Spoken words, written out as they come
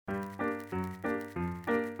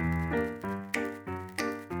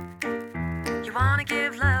You wanna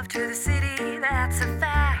give love to the city, that's a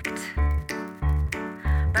fact.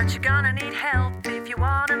 But you're gonna need help if you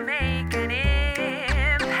wanna make an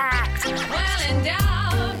impact. Well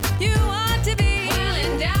endowed, you want to be well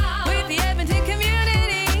endowed with the Edmonton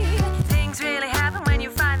community. Things really happen when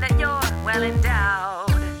you find that you're well endowed.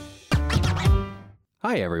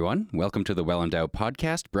 Hi, everyone. Welcome to the Well Endowed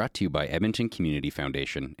podcast, brought to you by Edmonton Community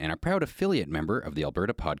Foundation and a proud affiliate member of the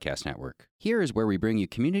Alberta Podcast Network. Here is where we bring you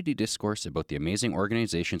community discourse about the amazing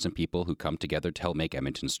organizations and people who come together to help make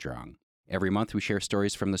Edmonton strong. Every month, we share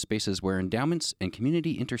stories from the spaces where endowments and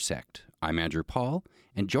community intersect. I'm Andrew Paul,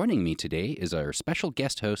 and joining me today is our special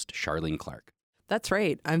guest host, Charlene Clark. That's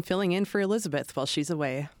right. I'm filling in for Elizabeth while she's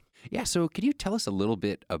away. Yeah, so could you tell us a little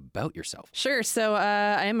bit about yourself? Sure. So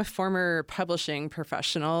I am a former publishing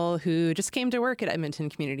professional who just came to work at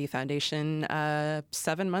Edmonton Community Foundation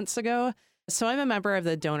 7 months ago. So I'm a member of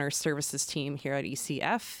the donor services team here at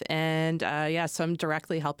ECF. And so I'm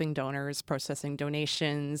directly helping donors, processing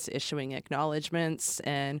donations, issuing acknowledgements,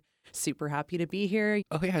 and super happy to be here.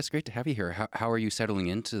 Oh, yeah, it's great to have you here. How are you settling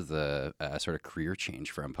into the sort of career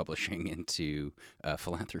change from publishing into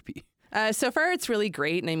philanthropy? So far, it's really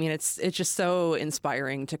great. And I mean, it's just so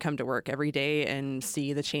inspiring to come to work every day and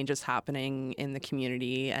see the changes happening in the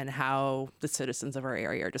community and how the citizens of our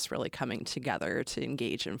area are just really coming together to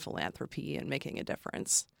engage in philanthropy and making a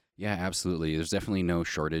difference. Yeah, absolutely. There's definitely no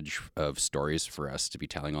shortage of stories for us to be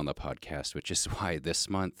telling on the podcast, which is why this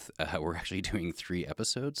month we're actually doing 3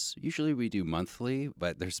 episodes. Usually we do monthly,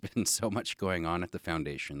 but there's been so much going on at the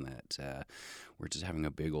foundation that we're just having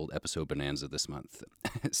a big old episode bonanza this month.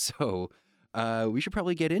 So we should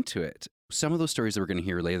probably get into it. Some of those stories that we're going to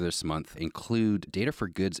hear later this month include Data for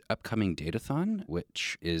Good's upcoming Datathon,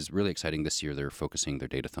 which is really exciting this year. They're focusing their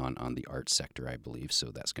Datathon on the arts sector, I believe,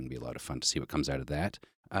 so that's going to be a lot of fun to see what comes out of that.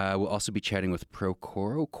 We'll also be chatting with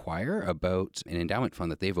Procoro Choir about an endowment fund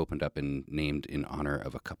that they've opened up and named in honor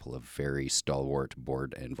of a couple of very stalwart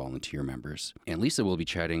board and volunteer members. And Lisa will be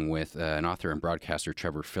chatting with an author and broadcaster,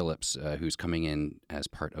 Trevor Phillips, who's coming in as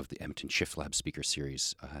part of the Edmonton Shift Lab speaker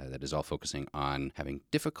series that is all focusing on having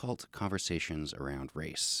difficult conversations around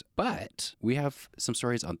race. But we have some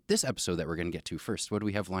stories on this episode that we're going to get to first. What do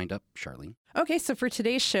we have lined up, Charlene? Okay, so for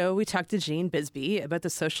today's show, we talked to Jane Bisbee about the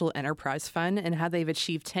Social Enterprise Fund and how they've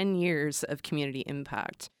achieved 10 years of community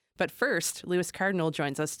impact. But first, Lewis Cardinal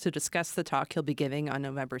joins us to discuss the talk he'll be giving on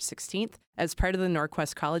November 16th as part of the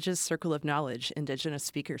Norquest College's Circle of Knowledge Indigenous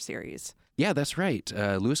Speaker Series. Yeah, that's right.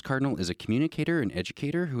 Lewis Cardinal is a communicator and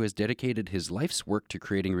educator who has dedicated his life's work to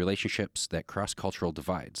creating relationships that cross cultural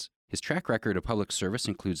divides. His track record of public service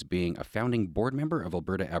includes being a founding board member of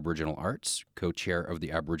Alberta Aboriginal Arts, co-chair of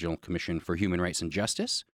the Aboriginal Commission for Human Rights and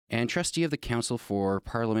Justice, and trustee of the Council for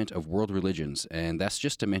Parliament of World Religions, and that's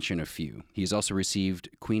just to mention a few. He has also received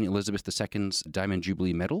Queen Elizabeth II's Diamond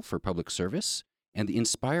Jubilee Medal for public service, and the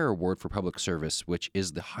Inspire Award for Public Service, which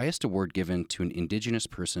is the highest award given to an Indigenous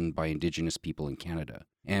person by Indigenous people in Canada.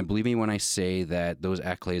 And believe me when I say that those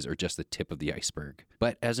accolades are just the tip of the iceberg.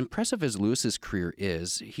 But as impressive as Lewis's career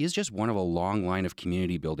is, he is just one of a long line of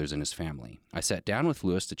community builders in his family. I sat down with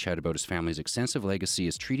Lewis to chat about his family's extensive legacy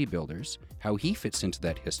as treaty builders, how he fits into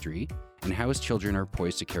that history, and how his children are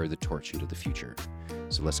poised to carry the torch into the future.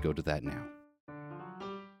 So let's go to that now.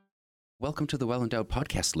 Welcome to the Well Endowed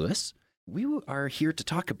podcast, Lewis. We are here to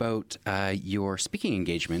talk about your speaking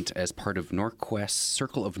engagement as part of Norquest's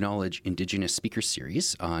Circle of Knowledge Indigenous Speaker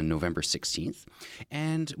Series on November 16th.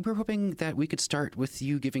 And we're hoping that we could start with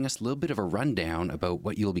you giving us a little bit of a rundown about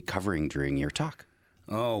what you'll be covering during your talk.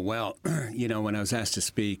 Oh, well, when I was asked to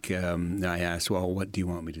speak, I asked, well, what do you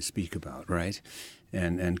want me to speak about, right?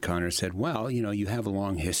 And Connor said, well, you have a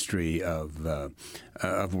long history of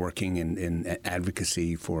working in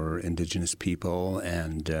advocacy for Indigenous people,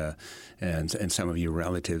 and some of your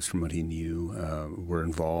relatives, from what he knew, were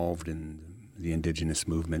involved in the Indigenous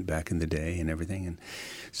movement back in the day and everything. And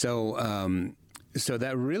so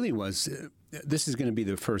that really was. This is going to be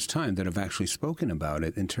the first time that I've actually spoken about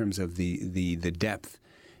it in terms of the depth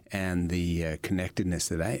and the connectedness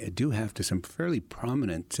that I do have to some fairly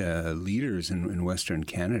prominent leaders in Western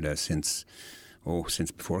Canada since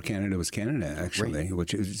before Canada was Canada, actually, right.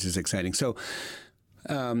 which is exciting. So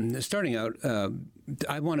starting out,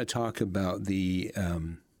 I want to talk about the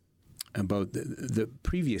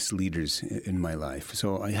previous leaders in my life.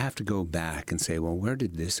 So I have to go back and say, well, where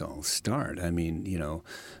did this all start? I mean,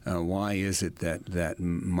 why is it that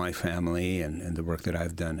my family and the work that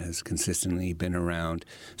I've done has consistently been around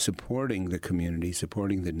supporting the community,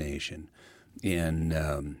 supporting the nation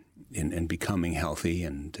in becoming healthy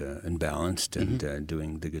and balanced and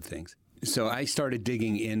doing the good things? So I started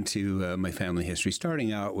digging into my family history,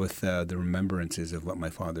 starting out with the remembrances of what my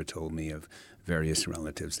father told me of various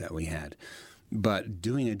relatives that we had. But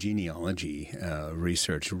doing a genealogy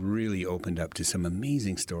research really opened up to some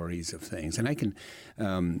amazing stories of things. And I can,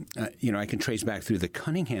 I can trace back through the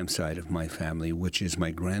Cunningham side of my family, which is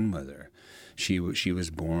my grandmother. She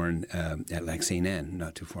was born at Lac St. Anne,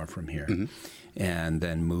 not too far from here, and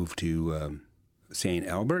then moved to St.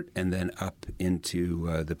 Albert, and then up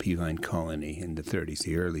into the Peavine colony in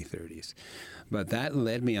the early 30s. But that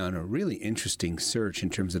led me on a really interesting search in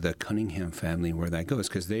terms of the Cunningham family and where that goes,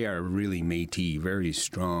 because they are really Métis, very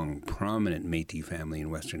strong, prominent Métis family in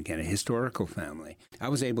Western Canada, historical family. I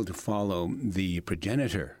was able to follow the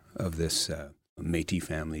progenitor of this Métis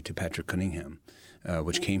family to Patrick Cunningham,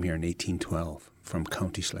 which came here in 1812 from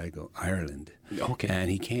County Sligo, Ireland. Okay. And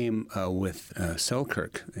he came with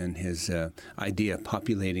Selkirk and his idea of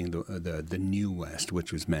populating the New West,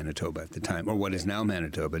 which was Manitoba at the time, or what is now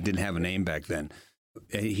Manitoba. It didn't have a name back then.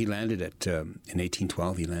 He landed in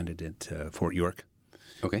 1812, he landed at Fort York.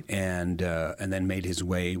 Okay. And then made his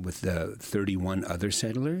way with 31 other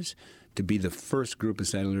settlers to be the first group of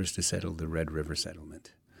settlers to settle the Red River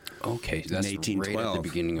settlement. Okay, that's in 1812, right at the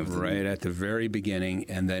beginning of at the very beginning,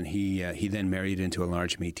 and then he then married into a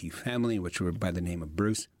large Métis family, which were by the name of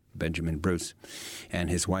Bruce, Benjamin Bruce,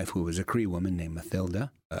 and his wife, who was a Cree woman named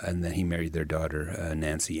Mathilda, and then he married their daughter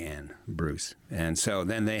Nancy Ann Bruce, and so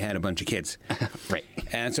then they had a bunch of kids, right?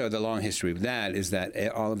 And so the long history of that is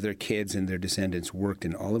that all of their kids and their descendants worked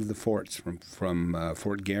in all of the forts from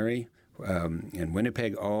Fort Garry. In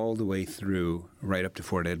Winnipeg all the way through right up to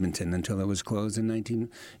Fort Edmonton until it was closed in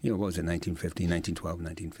 1912,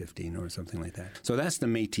 1915 or something like that. So that's the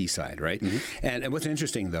Métis side, right? Mm-hmm. And what's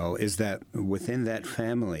interesting, though, is that within that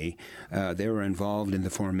family, they were involved in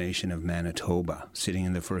the formation of Manitoba, sitting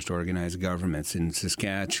in the first organized governments in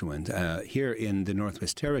Saskatchewan. Here in the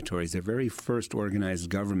Northwest Territories, the very first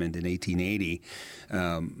organized government in 1880,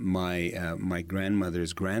 my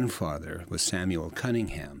grandmother's grandfather was Samuel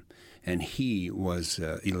Cunningham. And he was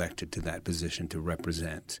elected to that position to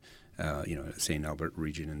represent, St. Albert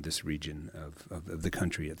region and this region of the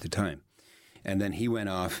country at the time. And then he went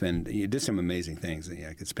off and he did some amazing things.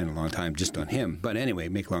 I could spend a long time just on him. But anyway,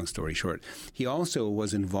 make long story short, he also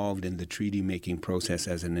was involved in the treaty-making process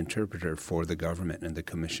as an interpreter for the government and the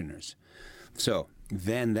commissioners. So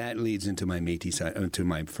then that leads into my Métis side, to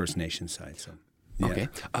my First Nation side. So. Yeah. Okay.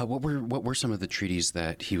 What were some of the treaties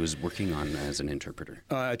that he was working on as an interpreter?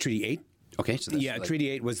 Treaty 8. Okay. So that's Treaty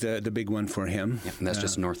 8 was the big one for him. Yeah, and that's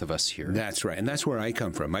just north of us here. That's right. And that's where I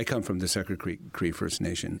come from. I come from the Sucker Creek Cree First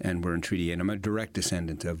Nation, and we're in Treaty 8. I'm a direct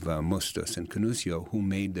descendant of Mustus and Canusio, who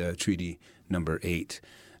made Treaty number 8.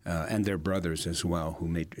 And their brothers as well, who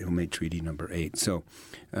made Treaty number 8. So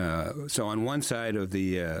on one side of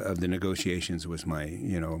the negotiations was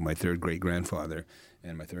my third great grandfather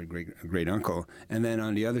and my third great uncle, and then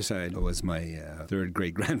on the other side was my third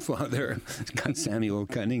great grandfather, Samuel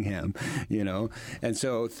Cunningham. And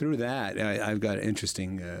so through that, I've got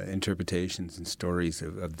interesting interpretations and stories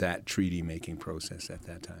of that treaty making process at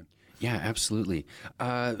that time. Yeah, absolutely.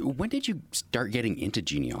 When did you start getting into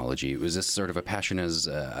genealogy? Was this sort of a passion as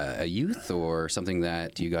a youth or something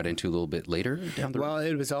that you got into a little bit later down the road? Well,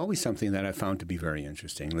 it was always something that I found to be very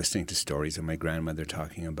interesting, listening to stories of my grandmother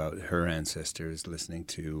talking about her ancestors, listening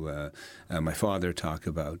to my father talk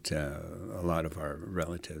about a lot of our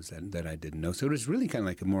relatives that I didn't know. So it was really kind of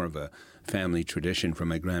like more of a family tradition from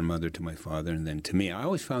my grandmother to my father and then to me. I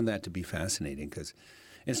always found that to be fascinating because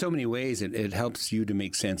in so many ways, it helps you to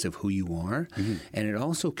make sense of who you are, and it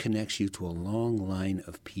also connects you to a long line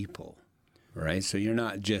of people, right? So you're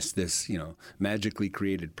not just this, magically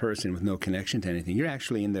created person with no connection to anything. You're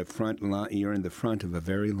actually in the front you're in the front of a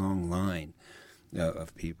very long line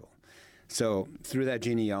of people. So through that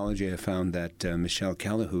genealogy, I found that Michel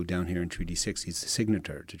Calahoo down here in Treaty 6, he's the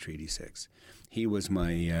signatory to Treaty 6. He was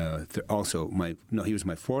my he was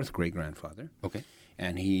my fourth great grandfather. Okay.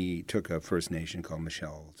 And he took a First Nation called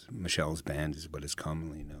Michel's Band is what it's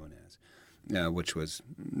commonly known as, which was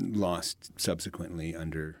lost subsequently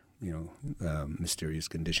under mysterious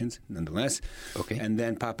conditions, nonetheless. Okay. And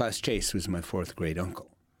then Papas Chase was my fourth great uncle.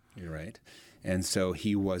 You're right. And so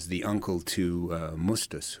he was the uncle to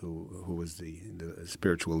Mustus, who was the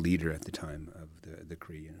spiritual leader at the time of the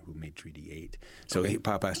Cree and who made Treaty 8. So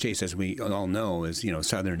Papas Chase, as we all know, is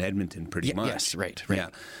southern Edmonton pretty much. Yes, right. Yeah.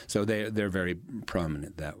 So they're very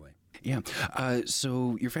prominent that way. Yeah.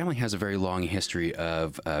 So your family has a very long history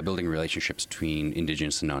of building relationships between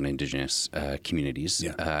Indigenous and non-Indigenous communities.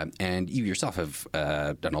 Yeah. And you yourself have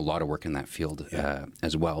done a lot of work in that field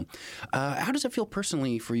as well. How does it feel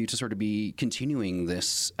personally for you to sort of be continuing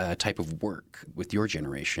this type of work with your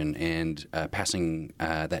generation and passing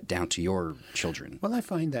that down to your children? Well, I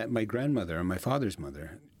find that my grandmother, my father's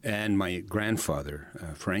mother, and my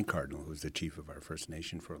grandfather, Frank Cardinal, who was the chief of our First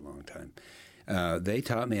Nation for a long time, they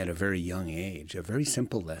taught me at a very young age a very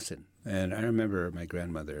simple lesson. And I remember my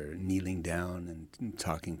grandmother kneeling down and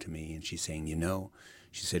talking to me, and she's saying,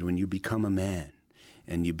 she said, when you become a man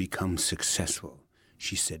and you become successful,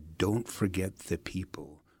 she said, don't forget the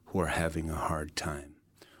people who are having a hard time.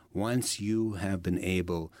 Once you have been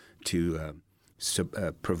able to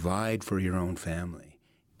provide for your own family,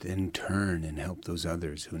 then turn and help those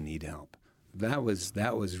others who need help. That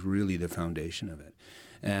was really the foundation of it.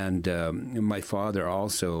 And my father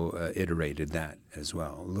also iterated that as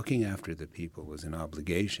well. Looking after the people was an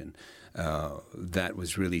obligation that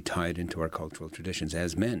was really tied into our cultural traditions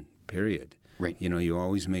as men, period. Right. You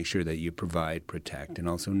always make sure that you provide, protect, and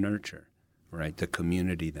also nurture, right, the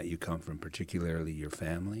community that you come from, particularly your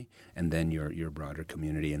family, and then your broader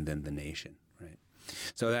community, and then the nation, right?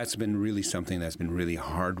 So that's been really something that's been really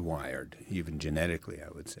hardwired, even genetically, I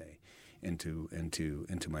would say, into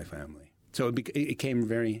my family. So it came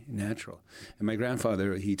very natural. And my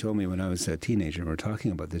grandfather, he told me when I was a teenager, and we were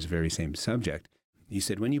talking about this very same subject, he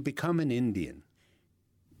said, when you become an Indian,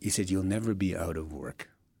 he said, you'll never be out of work.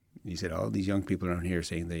 He said, all these young people around here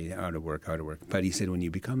saying they're out of work. But he said, when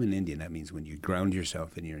you become an Indian, that means when you ground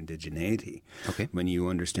yourself in your indigeneity, okay, when you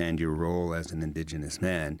understand your role as an Indigenous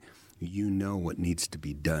man, you know what needs to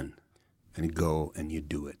be done. And go and you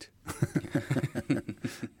do it.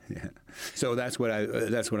 Yeah. So that's what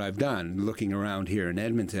I've done. Looking around here in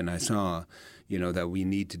Edmonton, I saw, that we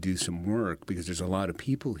need to do some work because there's a lot of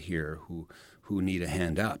people here who need a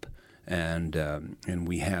hand up, and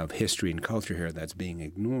we have history and culture here that's being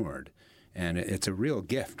ignored. And it's a real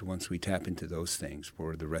gift once we tap into those things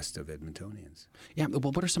for the rest of Edmontonians. Yeah.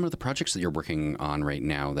 Well, what are some of the projects that you're working on right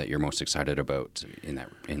now that you're most excited about in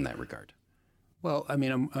that regard? Well, I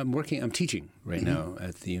mean, I'm teaching right now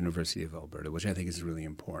at the University of Alberta, which I think is really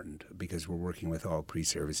important because we're working with all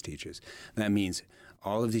pre-service teachers. That means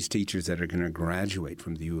all of these teachers that are going to graduate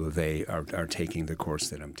from the U of A are taking the course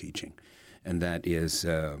that I'm teaching, and that is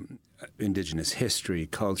Indigenous history,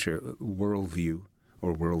 culture, worldview,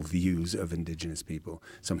 or worldviews of Indigenous people,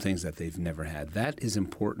 some things that they've never had. That is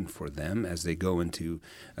important for them as they go into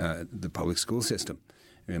the public school system.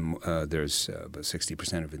 And, there's about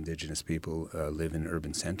 60% of Indigenous people live in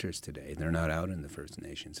urban centers today. They're not out in the First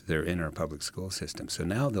Nations. They're in our public school system. So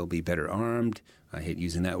now they'll be better armed. I hate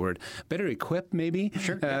using that word. Better equipped, maybe,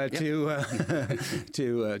 sure. To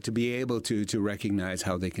be able to recognize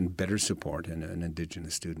how they can better support an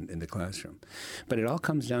Indigenous student in the classroom. But it all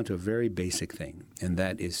comes down to a very basic thing, and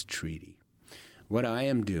that is treaty. What I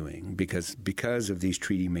am doing, because of these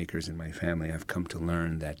treaty makers in my family, I've come to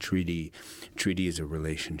learn that treaty is a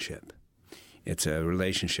relationship. It's a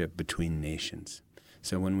relationship between nations.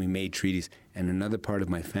 So when we made treaties, and another part of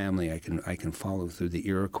my family, I can follow through the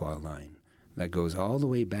Iroquois line that goes all the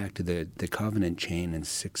way back to the Covenant chain in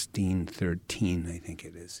 1613, I think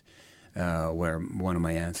it is, where one of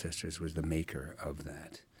my ancestors was the maker of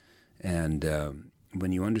that. And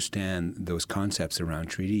when you understand those concepts around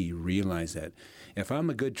treaty, you realize that if I'm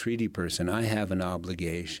a good treaty person, I have an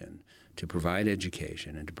obligation to provide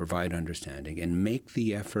education and to provide understanding and make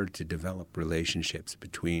the effort to develop relationships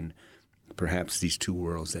between perhaps these two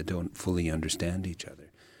worlds that don't fully understand each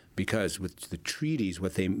other. Because with the treaties,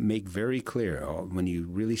 what they make very clear, when you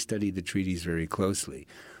really study the treaties very closely,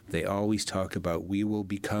 they always talk about we will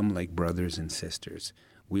become like brothers and sisters.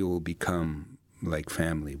 We will become like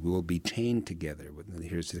family. We will be chained together.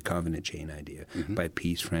 Here's the covenant chain idea, by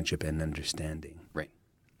peace, friendship, and understanding. Right.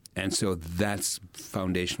 And so that's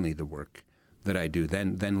foundationally the work that I do,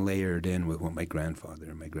 then layered in with what my grandfather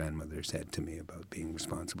and my grandmother said to me about being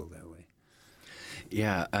responsible that way.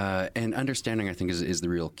 Yeah, and understanding, I think, is the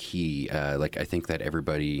real key. I think that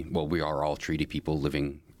everybody, we are all treaty people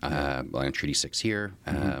living on Treaty 6 here.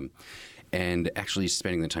 And actually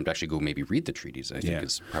spending the time to actually go maybe read the treaties, I think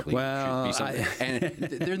is probably should be something. And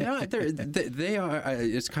they're not. They are.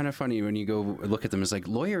 It's kind of funny when you go look at them. It's like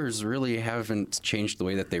lawyers really haven't changed the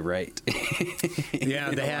way that they write.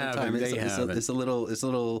 Yeah, they have. It's a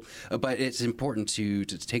little. But it's important to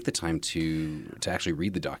take the time to actually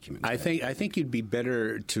read the document. I think you'd be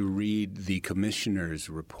better to read the commissioners'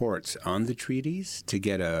 reports on the treaties to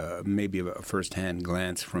get maybe a first-hand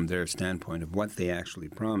glance from their standpoint of what they actually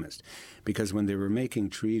promised. because when they were making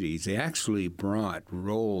treaties, they actually brought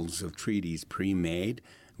rolls of treaties pre-made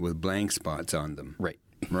with blank spots on them. Right.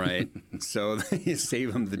 Right. So you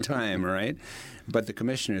save them the time, right? But the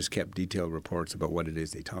commissioners kept detailed reports about what it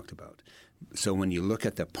is they talked about. So when you look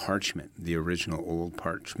at the parchment, the original old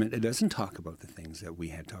parchment, it doesn't talk about the things that we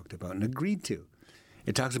had talked about and agreed to.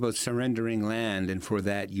 It talks about surrendering land, and for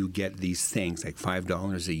that you get these things like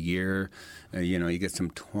 $5 a year. You get some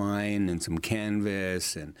twine and some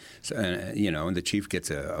canvas, and and the chief gets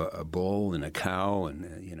a bull and a cow and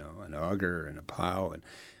an auger and a plow.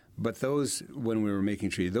 But those, when we were making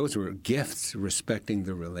treaties, those were gifts respecting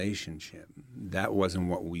the relationship. That wasn't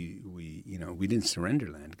what we didn't surrender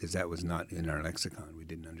land because that was not in our lexicon. We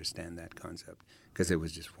didn't understand that concept because it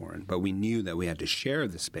was just foreign. But we knew that we had to share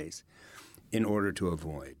the space in order to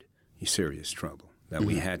avoid serious trouble, that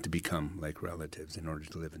we had to become like relatives in order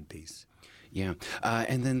to live in peace. Yeah.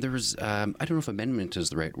 And then there was, I don't know if amendment is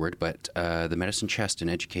the right word, but the medicine chest in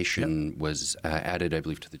education was added, I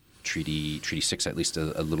believe, to the Treaty 6 at least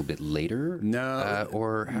a little bit later? No.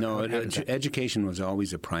 Education was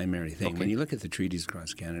always a primary thing. Okay. When you look at the treaties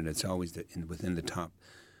across Canada, it's always within the top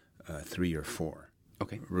 3 or 4.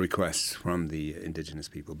 Okay. Requests from the Indigenous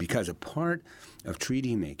people, because a part of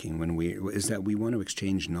treaty making is that we want to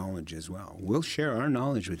exchange knowledge as well. We'll share our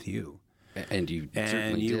knowledge with you, and you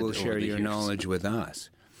will share your knowledge with us.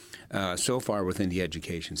 So far within the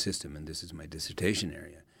education system, and this is my dissertation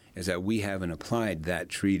area, is that we haven't applied that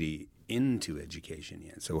treaty into education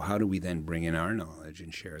yet. So how do we then bring in our knowledge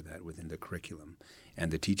and share that within the curriculum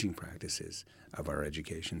and the teaching practices of our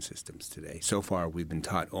education systems today? So far, we've been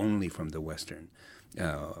taught only from the Western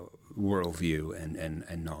worldview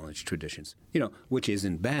and knowledge traditions, which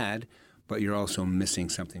isn't bad, but you're also missing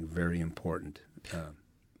something very important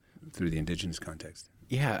through the Indigenous context.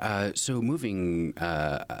 Yeah. So moving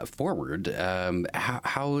forward,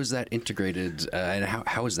 how is that integrated, and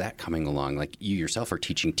how is that coming along? Like you yourself are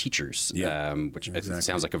teaching teachers, which exactly.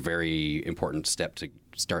 Sounds like a very important step to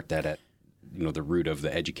start that at the root of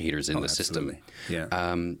the educators in the system.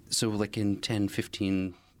 Yeah. So like in 10,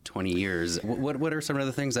 15, 20 years, what are some of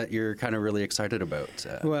the things that you're kind of really excited about?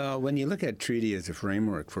 Well, when you look at treaty as a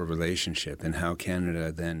framework for relationship and how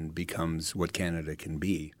Canada then becomes what Canada can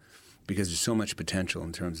be, because there's so much potential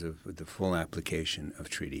in terms of the full application of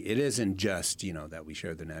treaty. It isn't just, that we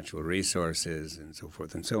share the natural resources and so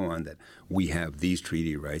forth and so on, that we have these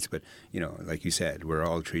treaty rights. But, like you said, we're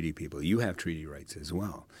all treaty people. You have treaty rights as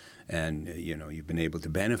well. And, you've been able to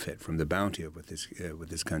benefit from the bounty of what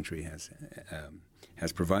this country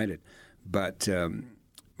has provided. But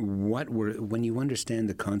when you understand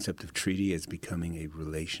the concept of treaty as becoming a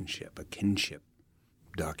relationship, a kinship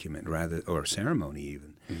document or ceremony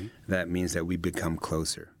even, that means that we become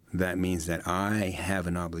closer. That means that I have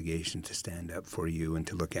an obligation to stand up for you and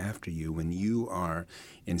to look after you when you are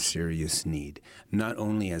in serious need, not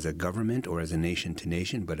only as a government or as a nation to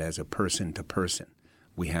nation, but as a person to person.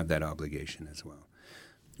 We have that obligation as well.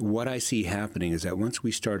 What I see happening is that once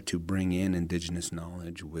we start to bring in Indigenous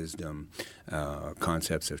knowledge, wisdom,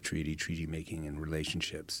 concepts of treaty making and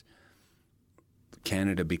relationships,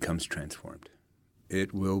 Canada becomes transformed.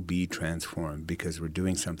 It will be transformed because we're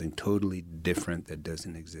doing something totally different that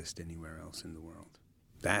doesn't exist anywhere else in the world.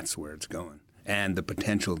 That's where it's going. And the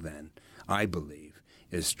potential then, I believe,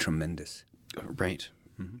 is tremendous. Right.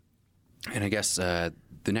 Mm-hmm. And I guess the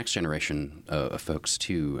next generation of folks,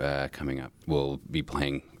 too, coming up will be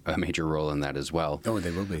playing a major role in that as well. Oh, they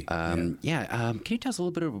will be. Can you tell us a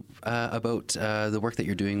little bit about the work that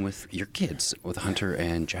you're doing with your kids, with Hunter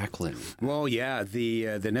and Jacqueline? Well, yeah,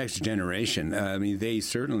 the next generation. They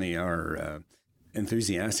certainly are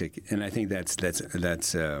enthusiastic, and I think that's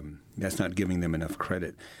not giving them enough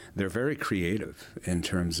credit. They're very creative in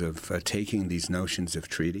terms of taking these notions of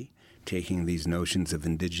treaty, taking these notions of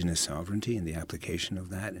Indigenous sovereignty and the application of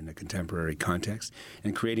that in a contemporary context,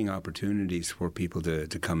 and creating opportunities for people to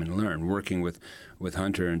come and learn, working with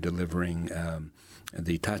Hunter and delivering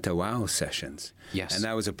the Tatawao sessions. Yes. And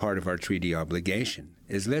that was a part of our treaty obligation,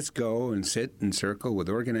 is let's go and sit in circle with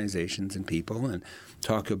organizations and people and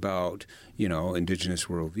talk about, Indigenous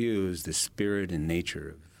worldviews, the spirit and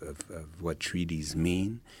nature of what treaties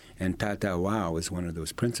mean. And Tatawao is one of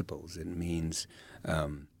those principles. It means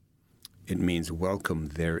welcome,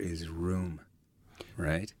 there is room,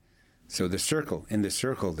 right? So in the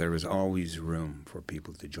circle, there is always room for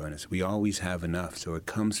people to join us. We always have enough. So it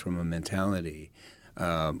comes from a mentality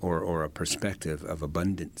or a perspective of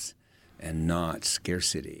abundance and not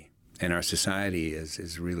scarcity. And our society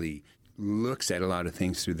is really looks at a lot of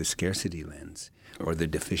things through the scarcity lens or the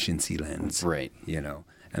deficiency lens. Right.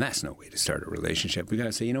 And that's no way to start a relationship. We got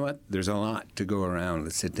to say, you know what? There's a lot to go around.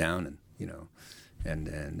 Let's sit down and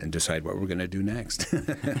and decide what we're going to do next.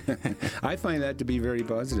 I find that to be very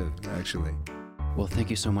positive, actually. Well, thank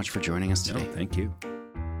you so much for joining us today. No, thank you.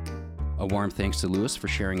 A warm thanks to Louis for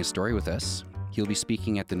sharing his story with us. He'll be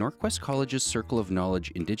speaking at the Northwest College's Circle of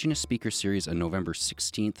Knowledge Indigenous Speaker Series on November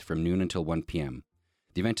 16th from noon until 1 p.m.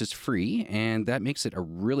 The event is free, and that makes it a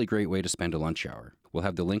really great way to spend a lunch hour. We'll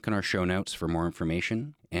have the link in our show notes for more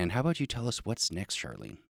information. And how about you tell us what's next,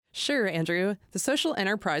 Charlene? Sure, Andrew. The Social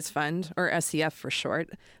Enterprise Fund, or SEF for short,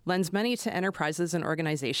 lends money to enterprises and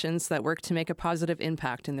organizations that work to make a positive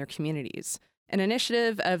impact in their communities. An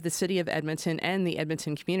initiative of the City of Edmonton and the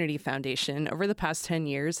Edmonton Community Foundation, over the past 10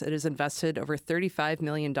 years, it has invested over $35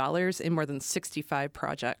 million in more than 65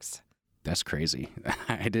 projects. That's crazy.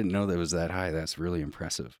 I didn't know that was that high. That's really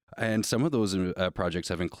impressive. And some of those projects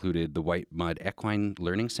have included the White Mud Equine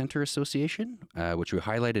Learning Center Association, which we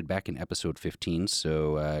highlighted back in episode 15,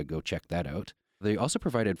 so go check that out. They also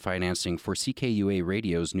provided financing for CKUA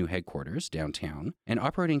Radio's new headquarters downtown and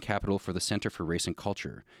operating capital for the Center for Race and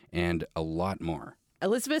Culture, and a lot more.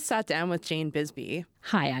 Elizabeth sat down with Jane Bisbee.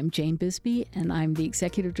 Hi, I'm Jane Bisbee, and I'm the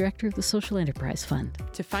Executive Director of the Social Enterprise Fund.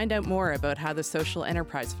 To find out more about how the Social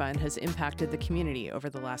Enterprise Fund has impacted the community over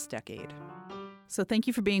the last decade. So thank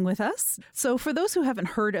you for being with us. So for those who haven't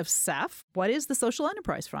heard of SEF, what is the Social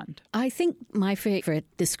Enterprise Fund? I think my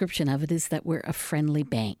favorite description of it is that we're a friendly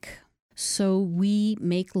bank. So we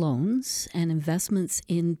make loans and investments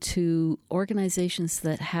into organizations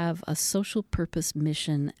that have a social purpose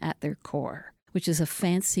mission at their core, which is a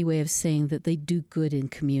fancy way of saying that they do good in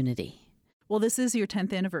community. Well, this is your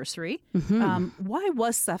 10th anniversary. Why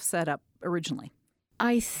was SEF set up originally?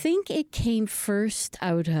 I think it came first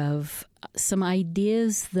out of some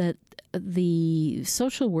ideas that the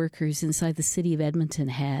social workers inside the City of Edmonton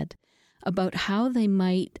had about how they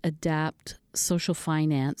might adapt social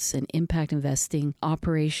finance and impact investing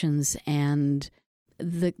operations and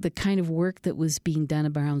the kind of work that was being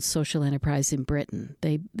done around social enterprise in Britain.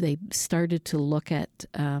 They started to look at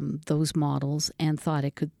those models and thought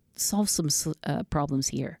it could solve some problems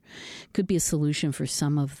here. Could be a solution for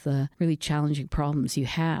some of the really challenging problems you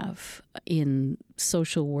have in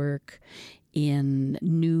social work, in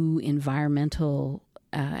new environmental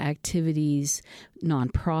activities,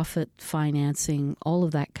 nonprofit financing, all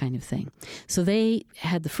of that kind of thing. So they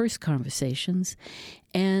had the first conversations,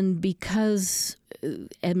 and because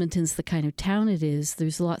Edmonton's the kind of town it is,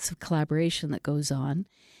 there's lots of collaboration that goes on.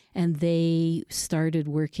 And they started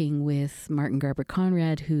working with Martin Garber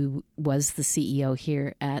Conrad, who was the CEO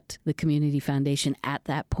here at the Community Foundation at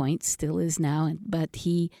that point, still is now, but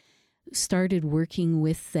he started working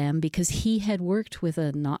with them because he had worked with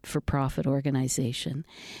a not-for-profit organization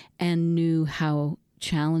and knew how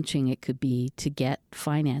challenging it could be to get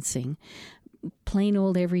financing. Plain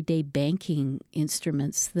old everyday banking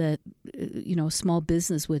instruments that, small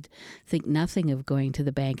business would think nothing of going to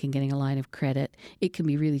the bank and getting a line of credit. It can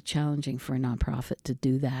be really challenging for a nonprofit to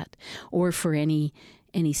do that, or for any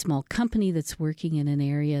small company that's working in an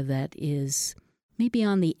area that is maybe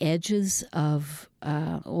on the edges of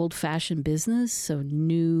old-fashioned business, so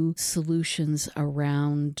new solutions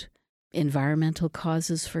around environmental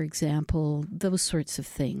causes, for example, those sorts of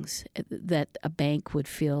things that a bank would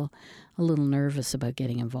feel a little nervous about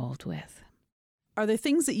getting involved with. Are there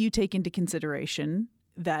things that you take into consideration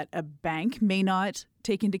that a bank may not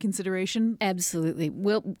take into consideration? Absolutely.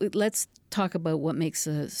 Well, let's talk about what makes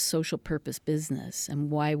a social purpose business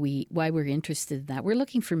and why we're interested in that. We're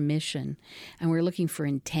looking for mission and we're looking for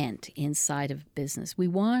intent inside of business. We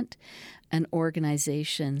want an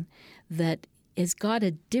organization that has got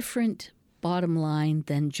a different bottom line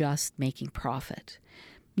than just making profit.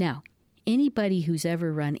 Now, anybody who's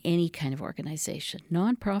ever run any kind of organization,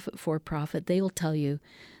 nonprofit, for-profit, they will tell you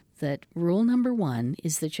that rule number one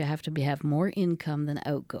is that you have to have more income than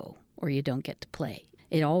outgo, or you don't get to play.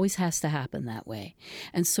 It always has to happen that way.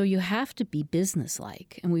 And so you have to be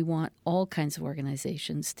businesslike, and we want all kinds of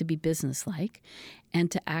organizations to be businesslike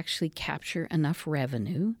and to actually capture enough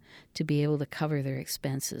revenue to be able to cover their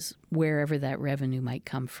expenses, wherever that revenue might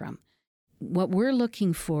come from. What we're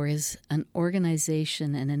looking for is an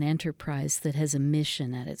organization and an enterprise that has a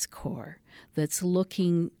mission at its core, that's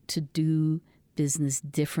looking to do business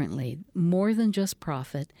differently. More than just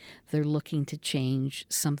profit, they're looking to change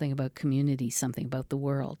something about community, something about the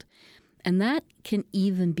world. And that can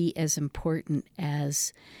even be as important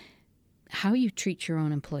as how you treat your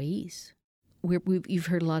own employees. You've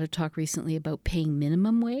heard a lot of talk recently about paying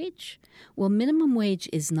minimum wage. Well, minimum wage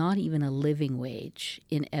is not even a living wage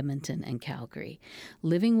in Edmonton and Calgary.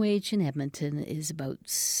 Living wage in Edmonton is about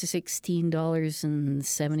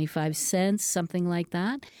 $16.75, something like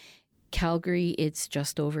that. Calgary, it's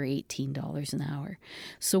just over $18 an hour.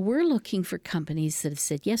 So we're looking for companies that have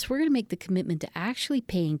said, yes, we're going to make the commitment to actually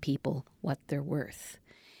paying people what they're worth.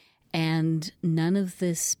 And none of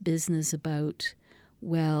this business about,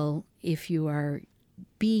 well, if you are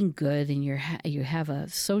being good and you have a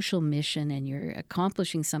social mission and you're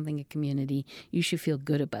accomplishing something in a community, you should feel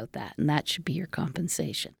good about that, and that should be your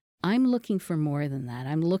compensation. I'm looking for more than that.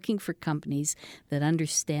 I'm looking for companies that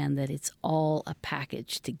understand that it's all a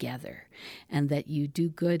package together and that you do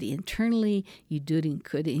good internally, you do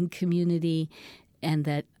good in community, and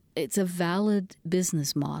that it's a valid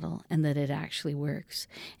business model and that it actually works.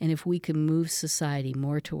 And if we can move society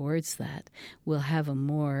more towards that, we'll have a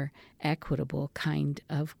more equitable kind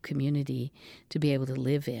of community to be able to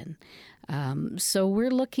live in. So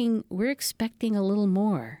we're expecting a little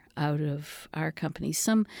more out of our companies.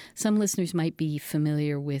 Some listeners might be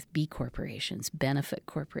familiar with B corporations, benefit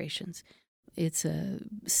corporations. It's a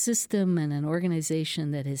system and an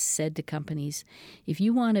organization that has said to companies, if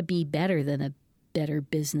you want to be better than a Better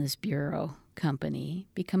Business Bureau company,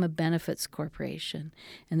 become a benefits corporation.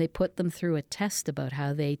 And they put them through a test about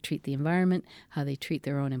how they treat the environment, how they treat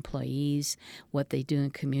their own employees, what they do in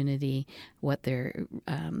community, what their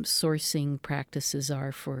sourcing practices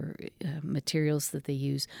are for materials that they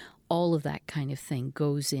use. All of that kind of thing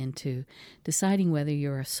goes into deciding whether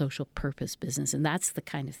you're a social purpose business. And that's the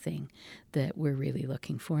kind of thing that we're really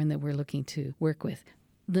looking for and that we're looking to work with.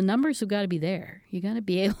 The numbers have got to be there. You got to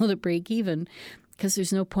be able to break even, because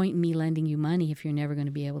there's no point in me lending you money if you're never going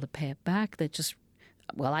to be able to pay it back. That just,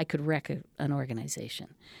 well, I could wreck an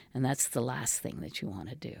organization, and that's the last thing that you want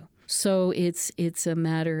to do. So it's a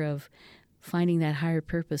matter of finding that higher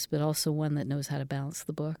purpose, but also one that knows how to balance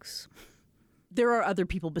the books. There are other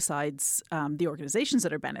people besides the organizations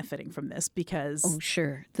that are benefiting from this because... Oh,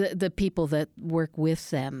 sure. The people that work with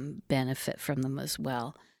them benefit from them as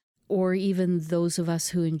well. Or even those of us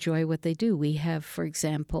who enjoy what they do. We have, for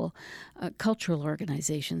example, cultural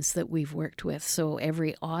organizations that we've worked with. So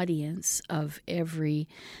every audience of every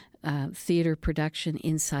theater production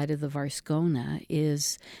inside of the Varscona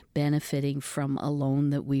is benefiting from a loan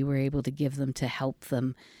that we were able to give them to help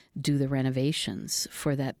them do the renovations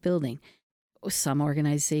for that building. Some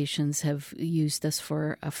organizations have used us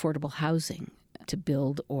for affordable housing to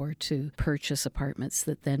build or to purchase apartments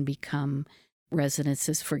that then become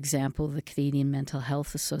residences. For example, the Canadian Mental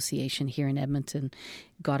Health Association here in Edmonton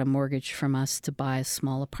got a mortgage from us to buy a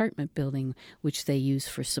small apartment building, which they use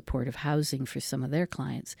for supportive housing for some of their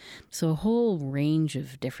clients. So a whole range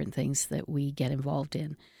of different things that we get involved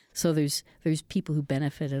in. So there's people who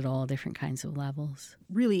benefit at all different kinds of levels.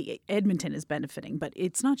 Really, Edmonton is benefiting, but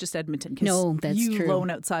it's not just Edmonton. No, that's true. You loan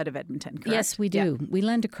outside of Edmonton, correct? Yes, we do. Yeah. We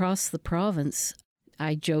lend across the province.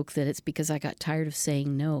 I joke that it's because I got tired of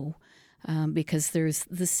saying no. Because there's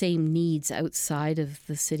the same needs outside of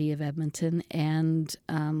the city of Edmonton. And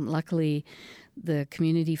luckily, the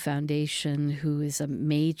Community Foundation, who is our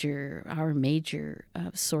major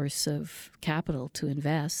source of capital to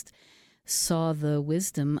invest, saw the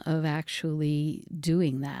wisdom of actually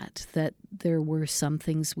doing that there were some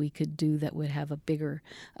things we could do that would have a bigger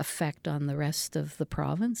effect on the rest of the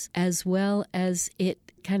province, as well as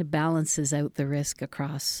it kind of balances out the risk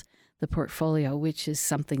across the portfolio, which is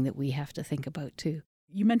something that we have to think about too.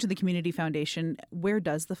 You mentioned the Community Foundation. Where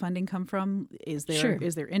does the funding come from? Is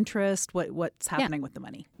there interest? What's happening with the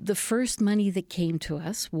money? The first money that came to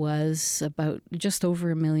us was about just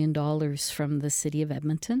over $1 million from the city of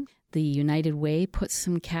Edmonton. The United Way put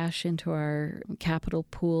some cash into our capital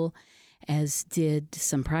pool, as did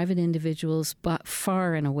some private individuals, but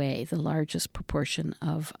far and away the largest proportion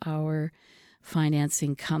of our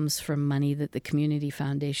financing comes from money that the Community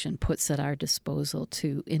Foundation puts at our disposal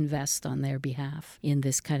to invest on their behalf in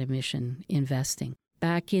this kind of mission investing.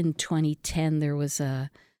 Back in 2010, there was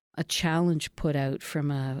a challenge put out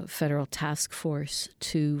from a federal task force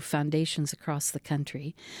to foundations across the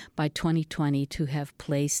country by 2020 to have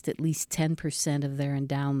placed at least 10% of their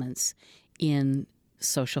endowments in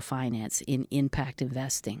social finance, in impact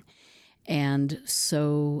investing. And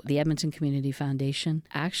so the Edmonton Community Foundation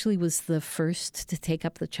actually was the first to take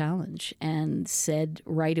up the challenge and said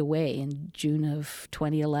right away in June of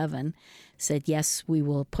 2011, said, yes, we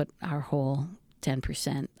will put our whole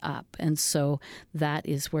 10% up. And so that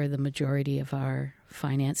is where the majority of our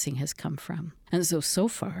financing has come from. And so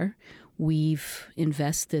far, we've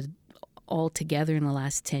invested altogether in the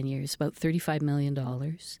last 10 years about $35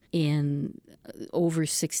 million in over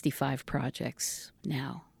 65 projects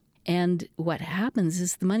now. And what happens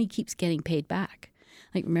is the money keeps getting paid back.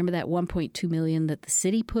 Like, remember that $1.2 million that the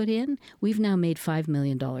city put in? We've now made $5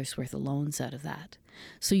 million worth of loans out of that.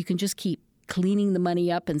 So you can just keep cleaning the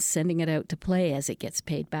money up and sending it out to play as it gets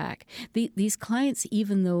paid back. These clients,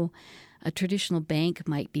 even though a traditional bank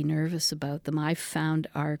might be nervous about them, I've found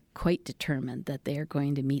are quite determined that they are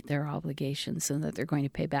going to meet their obligations and that they're going to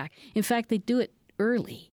pay back. In fact, they do it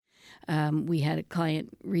early. We had a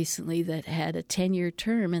client recently that had a 10-year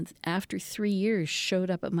term, and after 3 years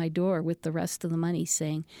showed up at my door with the rest of the money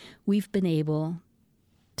saying, we've been able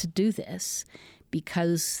to do this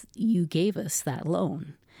because you gave us that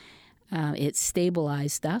loan. It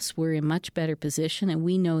stabilized us. We're in much better position, and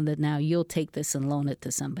we know that now you'll take this and loan it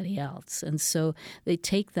to somebody else. And so they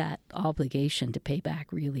take that obligation to pay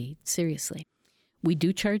back really seriously. We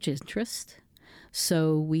do charge interest.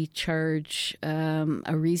 So we charge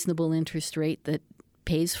a reasonable interest rate that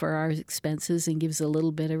pays for our expenses and gives a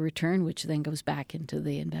little bit of return, which then goes back into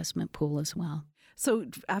the investment pool as well. So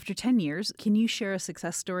after 10 years, can you share a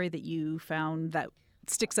success story that you found that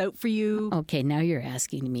sticks out for you? Okay, now you're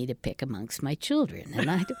asking me to pick amongst my children,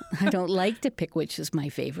 and I don't like to pick which is my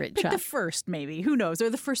favorite Pick child. the first, maybe. Who knows? Or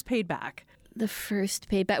the first paid back. The first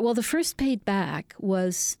paid back. Well, the first paid back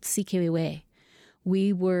was CKUA.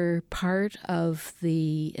 We were part of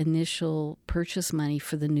the initial purchase money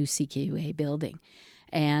for the new CKUA building,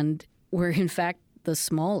 and we're in fact the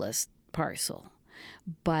smallest parcel.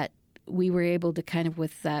 But we were able to kind of,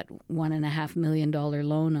 with that $1.5 million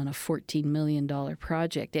loan on a $14 million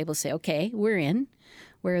project, able to say, okay, we're in.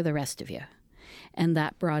 Where are the rest of you? And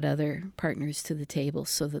that brought other partners to the table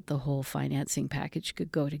so that the whole financing package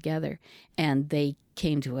could go together. And they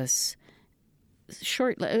came to us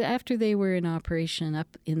shortly after they were in operation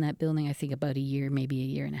up in that building, I think about a year, maybe a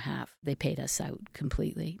year and a half. They paid us out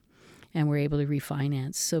completely and were able to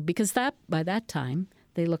refinance. So because that by that time,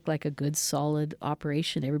 they look like a good, solid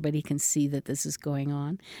operation. Everybody can see that this is going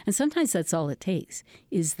on. And sometimes that's all it takes,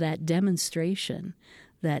 is that demonstration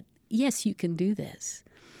that, yes, you can do this.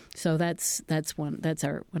 So that's one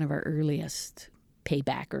of our earliest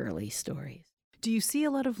payback early stories. Do you see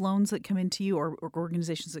a lot of loans that come into you or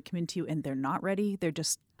organizations that come into you and they're not ready? They're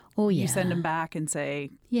just, you send them back and say...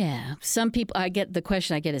 Yeah. Some people, the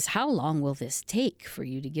question I get is, how long will this take for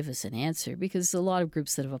you to give us an answer? Because a lot of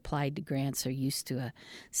groups that have applied to grants are used to a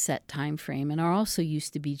set time frame and are also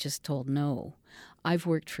used to be just told no. I've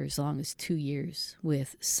worked for as long as 2 years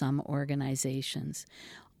with some organizations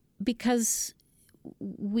because...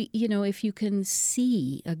 if you can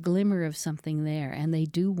see a glimmer of something there and they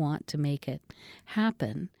do want to make it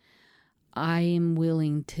happen, I am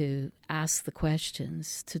willing to ask the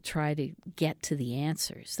questions to try to get to the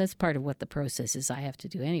answers. That's part of what the process is I have to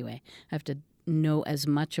do anyway. I have to know as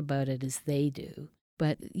much about it as they do.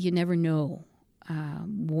 But you never know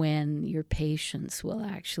when your patience will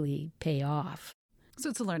actually pay off. So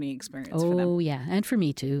it's a learning experience for them. Oh, yeah. And for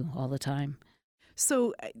me too, all the time.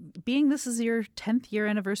 So being this is your 10th year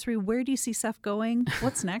anniversary, where do you see SEF going?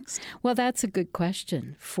 What's next? Well, that's a good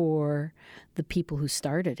question for the people who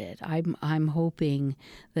started it. I'm hoping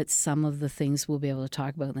that some of the things we'll be able to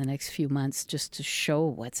talk about in the next few months just to show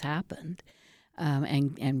what's happened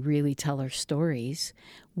and really tell our stories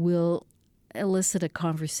will elicit a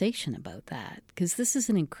conversation about that, because this is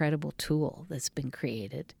an incredible tool that's been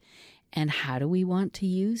created. And how do we want to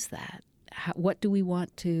use that? What do we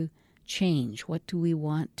want to change? Where do we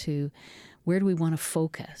want to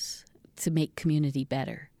focus to make community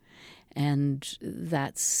better? And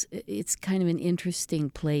it's kind of an interesting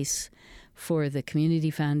place for the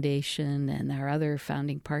Community Foundation and our other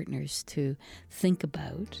founding partners to think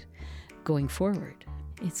about going forward.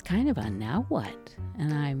 It's kind of a now what?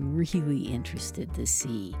 And I'm really interested to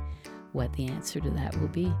see what the answer to that will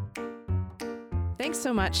be. Thanks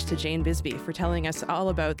so much to Jane Bisbee for telling us all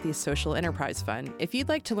about the Social Enterprise Fund. If you'd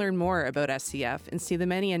like to learn more about SCF and see the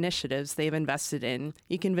many initiatives they've invested in,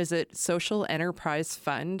 you can visit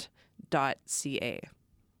socialenterprisefund.ca.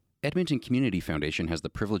 Edmonton Community Foundation has the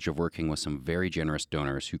privilege of working with some very generous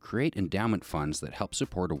donors who create endowment funds that help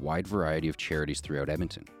support a wide variety of charities throughout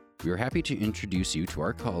Edmonton. We are happy to introduce you to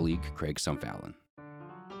our colleague, Craig Stumpfallen.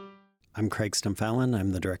 I'm Craig Stumpfallen.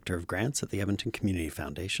 I'm the Director of Grants at the Edmonton Community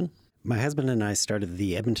Foundation. My husband and I started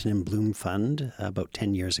the Edmonton in Bloom Fund about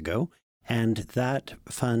 10 years ago, and that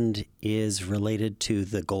fund is related to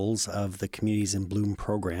the goals of the Communities in Bloom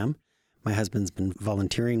program. My husband's been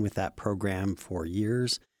volunteering with that program for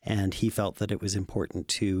years, and he felt that it was important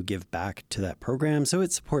to give back to that program. So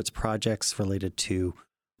it supports projects related to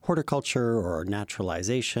horticulture or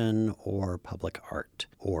naturalization or public art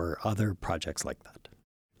or other projects like that.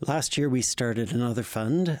 Last year, we started another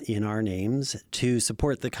fund in our names to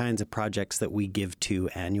support the kinds of projects that we give to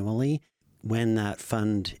annually. When that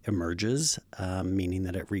fund emerges, meaning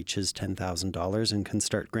that it reaches $10,000 and can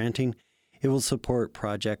start granting, It will support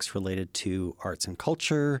projects related to arts and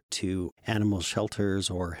culture, to animal shelters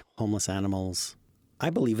or homeless animals. I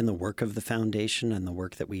believe in the work of the foundation and the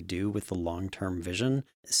work that we do with the long-term vision.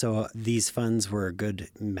 So these funds were a good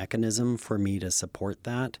mechanism for me to support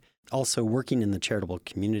that. Also, working in the charitable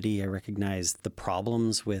community, I recognize the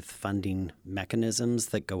problems with funding mechanisms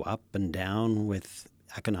that go up and down with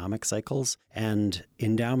economic cycles. And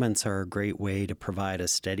endowments are a great way to provide a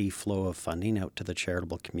steady flow of funding out to the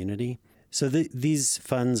charitable community. So these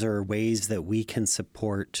funds are ways that we can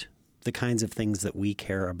support the kinds of things that we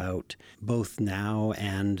care about, both now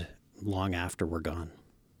and long after we're gone.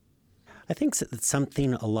 I think that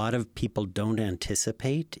something a lot of people don't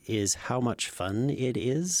anticipate is how much fun it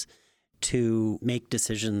is to make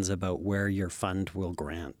decisions about where your fund will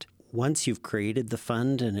grant. Once you've created the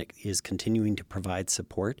fund and it is continuing to provide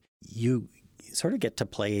support, you sort of get to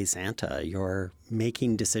play Santa. You're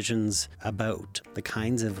making decisions about the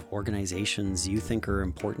kinds of organizations you think are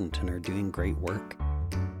important and are doing great work.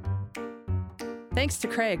 Thanks to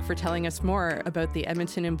Craig for telling us more about the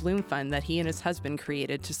Edmonton in Bloom Fund that he and his husband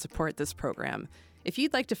created to support this program. If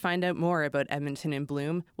you'd like to find out more about Edmonton in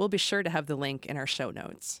Bloom, we'll be sure to have the link in our show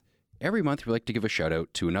notes. Every month, we like to give a shout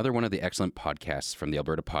out to another one of the excellent podcasts from the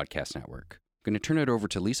Alberta Podcast Network. I'm going to turn it over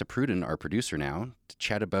to Lisa Pruden, our producer now, to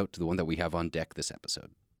chat about the one that we have on deck this episode.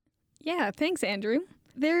 Yeah, thanks, Andrew.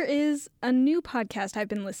 There is a new podcast I've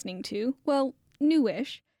been listening to. Well,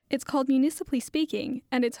 newish. It's called Municipally Speaking,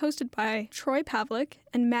 and it's hosted by Troy Pavlik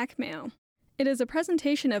and Mac Mayo. It is a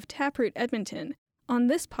presentation of Taproot Edmonton. On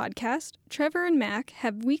this podcast, Trevor and Mac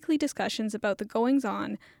have weekly discussions about the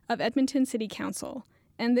goings-on of Edmonton City Council,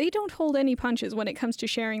 and they don't hold any punches when it comes to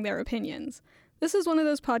sharing their opinions. This is one of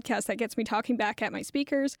those podcasts that gets me talking back at my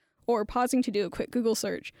speakers or pausing to do a quick Google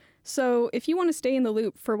search. So if you want to stay in the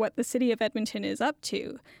loop for what the City of Edmonton is up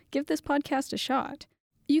to, give this podcast a shot.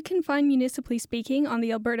 You can find Municipally Speaking on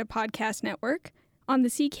the Alberta Podcast Network, on the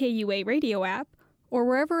CKUA radio app, or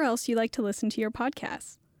wherever else you like to listen to your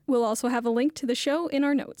podcasts. We'll also have a link to the show in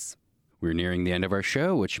our notes. We're nearing the end of our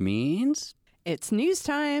show, which means... It's news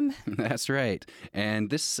time. That's right.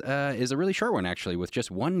 And this is a really short one, actually, with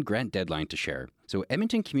just one grant deadline to share. So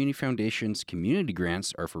Edmonton Community Foundation's community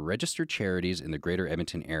grants are for registered charities in the greater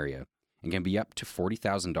Edmonton area and can be up to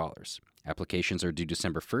 $40,000. Applications are due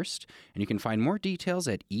December 1st, and you can find more details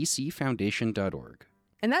at ecfoundation.org.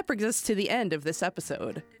 And that brings us to the end of this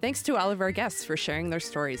episode. Thanks to all of our guests for sharing their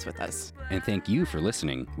stories with us. And thank you for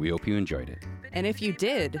listening. We hope you enjoyed it. And if you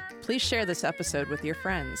did, please share this episode with your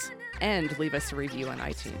friends and leave us a review on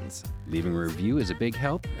iTunes. Leaving a review is a big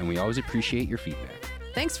help, and we always appreciate your feedback.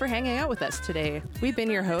 Thanks for hanging out with us today. We've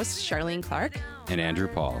been your hosts, Charlene Clark and Andrew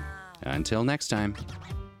Paul. Until next time.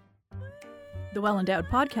 The Well Endowed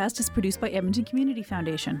Podcast is produced by Edmonton Community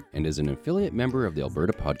Foundation and is an affiliate member of the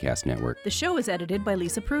Alberta Podcast Network. The show is edited by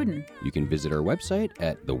Lisa Pruden. You can visit our website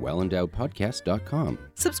at thewellendowedpodcast.com.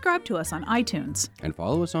 Subscribe to us on iTunes. And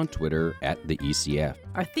follow us on Twitter at the ECF.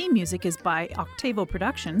 Our theme music is by Octavo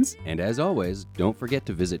Productions. And as always, don't forget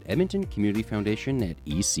to visit Edmonton Community Foundation at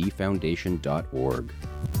ecfoundation.org.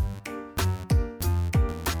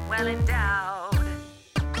 Well endowed.